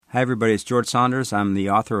Hi, everybody. It's George Saunders. I'm the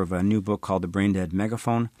author of a new book called The BRAINDEAD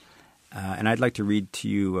MEGAPHONE, and I'd like to read to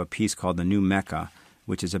you a piece called The New Mecca,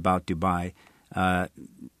 which is about Dubai.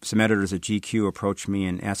 Some editors at GQ approached me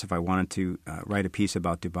and asked if I wanted to write a piece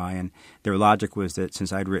about Dubai, and their logic was that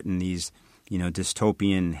since I'd written these,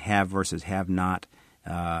 dystopian have versus have not,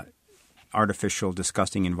 artificial,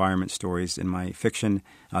 disgusting environment stories in my fiction,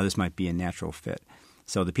 this might be a natural fit.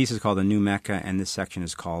 So the piece is called The New Mecca, and this section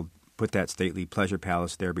is called Put That Stately Pleasure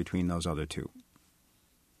Palace There Between Those Other Two.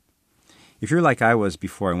 If you're like I was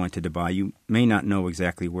before I went to Dubai, you may not know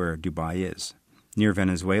exactly where Dubai is. Near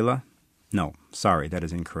Venezuela? No, sorry, that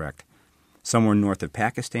is incorrect. Somewhere north of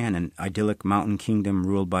Pakistan, an idyllic mountain kingdom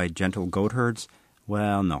ruled by gentle goat herds?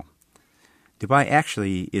 Well, no. Dubai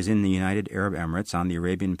actually is in the United Arab Emirates on the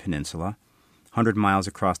Arabian Peninsula, 100 miles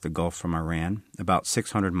across the Gulf from Iran, about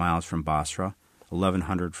 600 miles from Basra,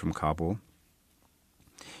 1,100 from Kabul.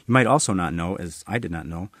 You might also not know, as I did not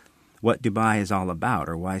know, what Dubai is all about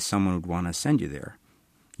or why someone would want to send you there.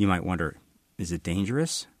 You might wonder, is it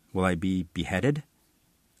dangerous? Will I be beheaded?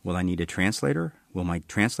 Will I need a translator? Will my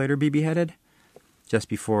translator be beheaded? Just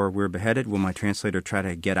before we're beheaded, will my translator try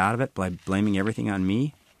to get out of it by blaming everything on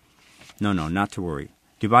me? No, not to worry.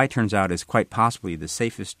 Dubai turns out is quite possibly the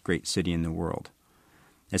safest great city in the world.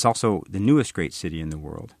 It's also the newest great city in the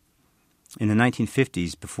world. In the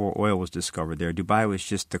 1950s, before oil was discovered there, Dubai was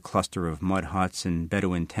just a cluster of mud huts and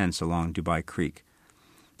Bedouin tents along Dubai Creek.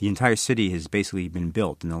 The entire city has basically been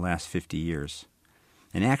built in the last 50 years.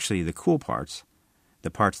 And actually, the cool parts, the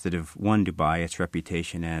parts that have won Dubai its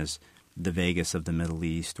reputation as the Vegas of the Middle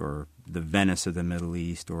East or the Venice of the Middle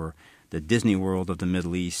East or the Disney World of the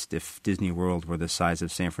Middle East, if Disney World were the size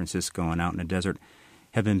of San Francisco and out in the desert,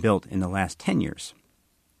 have been built in the last 10 years.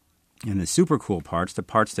 And the super cool parts, the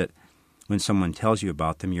parts that when someone tells you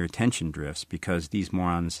about them, your attention drifts because these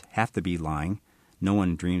morons have to be lying. No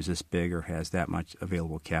one dreams this big or has that much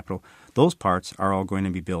available capital. Those parts are all going to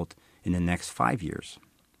be built in the next 5 years.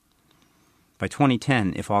 By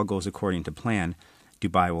 2010, if all goes according to plan,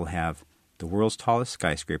 Dubai will have the world's tallest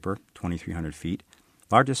skyscraper, 2,300 feet,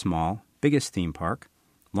 largest mall, biggest theme park,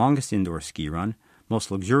 longest indoor ski run,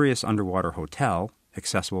 most luxurious underwater hotel,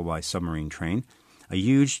 accessible by submarine train, a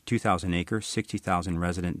huge 2,000-acre, 60,000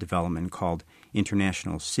 resident development called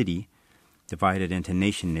International City, divided into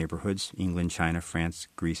nation neighborhoods, England, China, France,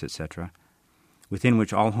 Greece, etc., within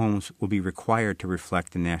which all homes will be required to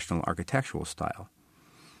reflect the national architectural style.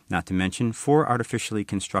 Not to mention 4 artificially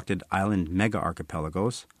constructed island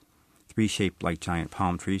mega-archipelagos, 3 shaped like giant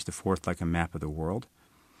palm trees, the 4th like a map of the world,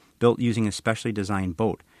 built using a specially designed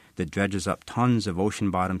boat that dredges up tons of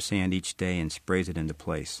ocean-bottom sand each day and sprays it into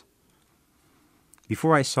place.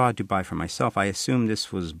 Before I saw Dubai for myself, I assumed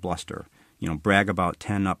this was bluster. Brag about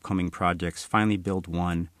 10 upcoming projects, finally build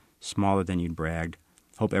one, smaller than you'd bragged,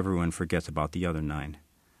 hope everyone forgets about the other 9.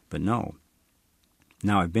 But no.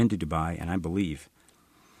 Now I've been to Dubai, and I believe.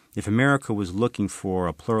 If America was looking for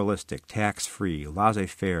a pluralistic, tax-free,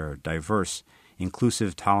 laissez-faire, diverse,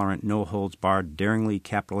 inclusive, tolerant, no-holds-barred, daringly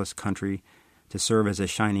capitalist country to serve as a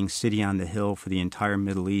shining city on the hill for the entire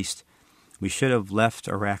Middle East, we should have left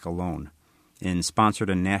Iraq alone and sponsored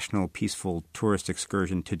a national peaceful tourist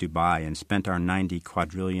excursion to Dubai and spent our 90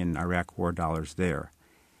 quadrillion Iraq war dollars there.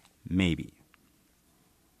 Maybe.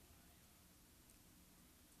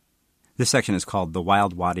 This section is called The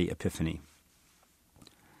Wild Wadi Epiphany.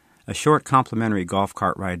 A short complimentary golf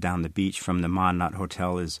cart ride down the beach from the Monat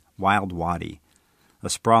Hotel is Wild Wadi, a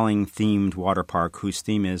sprawling themed water park whose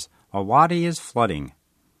theme is A Wadi is Flooding.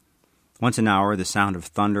 Once an hour, the sound of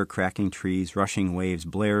thunder, cracking trees, rushing waves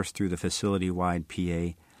blares through the facility-wide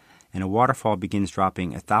PA, and a waterfall begins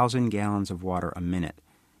dropping 1,000 gallons of water a minute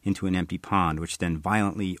into an empty pond, which then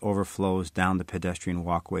violently overflows down the pedestrian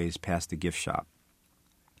walkways past the gift shop.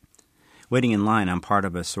 Waiting in line, I'm part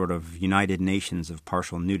of a sort of United Nations of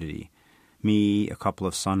partial nudity. Me, a couple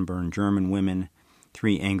of sunburned German women,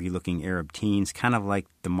 3 angry-looking Arab teens, kind of like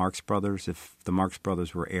the Marx Brothers, if the Marx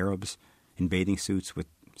Brothers were Arabs, in bathing suits with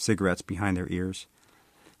cigarettes behind their ears,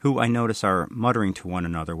 who I notice are muttering to one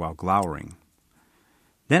another while glowering.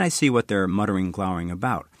 Then I see what they're muttering, glowering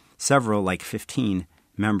about. Several, like 15,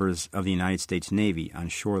 members of the United States Navy on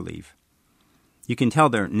shore leave. You can tell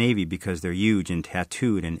they're Navy because they're huge and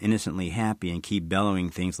tattooed and innocently happy and keep bellowing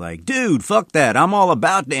things like, "Dude, fuck that, I'm all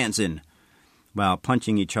about dancing," while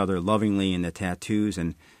punching each other lovingly in the tattoos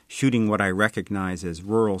and shooting what I recognize as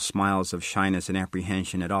rural smiles of shyness and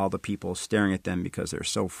apprehension at all the people staring at them because they're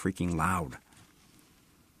so freaking loud.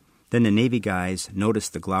 Then the Navy guys notice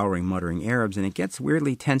the glowering, muttering Arabs, and it gets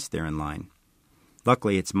weirdly tense there in line.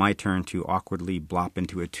 Luckily, it's my turn to awkwardly blop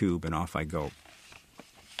into a tube, and off I go.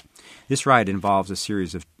 This ride involves a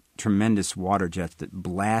series of tremendous water jets that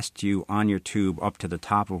blast you on your tube up to the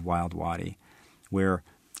top of Wild Wadi, where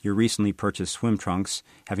your recently purchased swim trunks,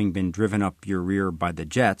 having been driven up your rear by the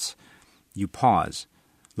jets, you pause,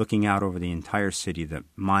 looking out over the entire city, the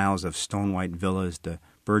miles of stone-white villas, the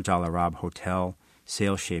Burj Al Arab Hotel,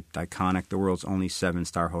 sail-shaped, iconic, the world's only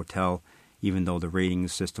 7-star hotel, even though the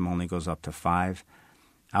ratings system only goes up to 5.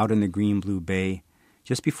 Out in the green-blue bay,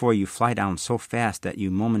 just before you fly down so fast that you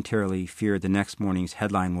momentarily fear the next morning's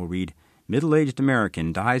headline will read, "Middle-aged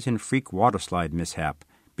American dies in freak waterslide mishap.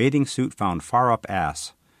 Bathing suit found far up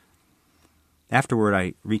ass." Afterward,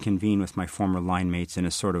 I reconvene with my former line mates in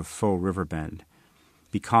a sort of faux riverbend.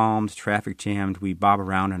 Becalmed, traffic jammed, we bob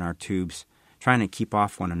around in our tubes, trying to keep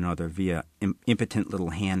off one another via impotent little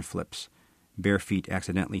hand flips, bare feet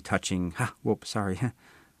accidentally touching,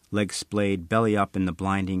 legs splayed, belly up in the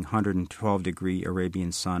blinding 112-degree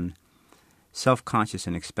Arabian sun, self-conscious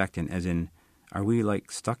and expectant, as in, are we,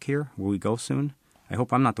 stuck here? Will we go soon? I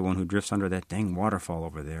hope I'm not the one who drifts under that dang waterfall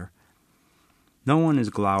over there. No one is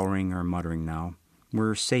glowering or muttering now.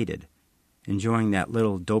 We're sated, enjoying that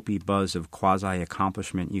little dopey buzz of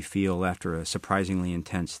quasi-accomplishment you feel after a surprisingly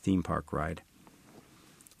intense theme park ride.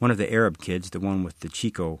 One of the Arab kids, the one with the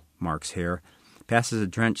Chico Marx hair, passes a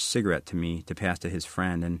drenched cigarette to me to pass to his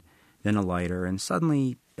friend, and then a lighter, and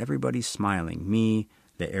suddenly everybody's smiling. Me,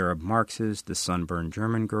 the Arab Marxists, the sunburned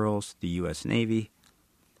German girls, the U.S. Navy.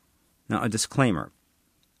 Now, a disclaimer.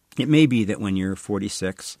 It may be that when you're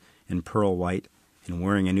 46 and pearl white and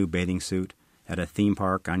wearing a new bathing suit at a theme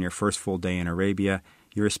park on your first full day in Arabia,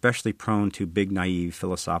 you're especially prone to big, naive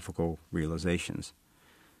philosophical realizations.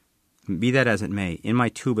 Be that as it may, in my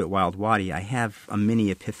tube at Wild Wadi, I have a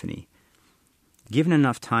mini epiphany. Given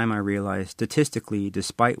enough time, I realize, statistically,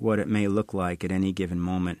 despite what it may look like at any given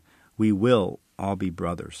moment, we will all be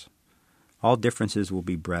brothers. All differences will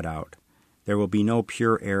be bred out. There will be no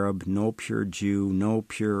pure Arab, no pure Jew, no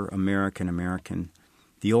pure American.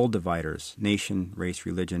 The old dividers, nation, race,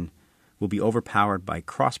 religion, will be overpowered by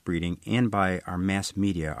crossbreeding and by our mass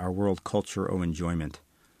media, our world culture of enjoyment.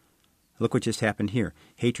 Look what just happened here.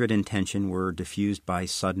 Hatred and tension were diffused by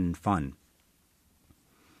sudden fun.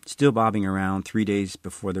 Still bobbing around 3 days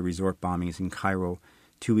before the resort bombings in Cairo,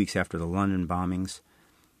 2 weeks after the London bombings,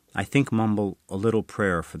 I mumble a little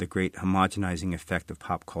prayer for the great homogenizing effect of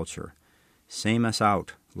pop culture. Same us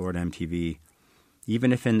out, Lord MTV.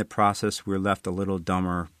 Even if in the process we're left a little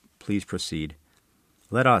dumber, please proceed.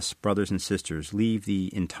 Let us, brothers and sisters, leave the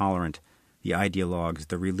intolerant, the ideologues,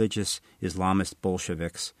 the religious Islamist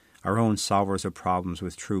Bolsheviks, our own solvers of problems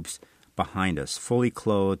with troops, behind us, fully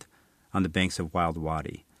clothed on the banks of Wild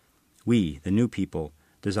Wadi. We, the new people,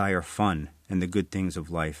 desire fun and the good things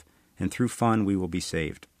of life, and through fun we will be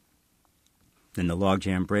saved. Then the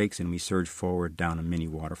logjam breaks and we surge forward down a mini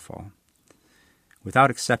waterfall.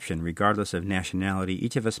 Without exception, regardless of nationality,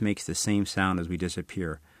 each of us makes the same sound as we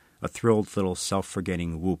disappear, a thrilled little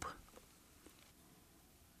self-forgetting whoop.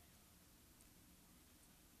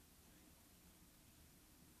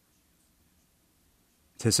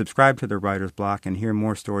 To subscribe to the Writer's Block and hear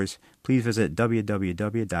more stories, please visit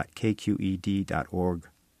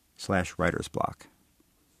www.kqed.org/writersblock.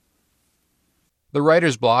 The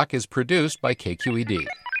Writer's Block is produced by KQED.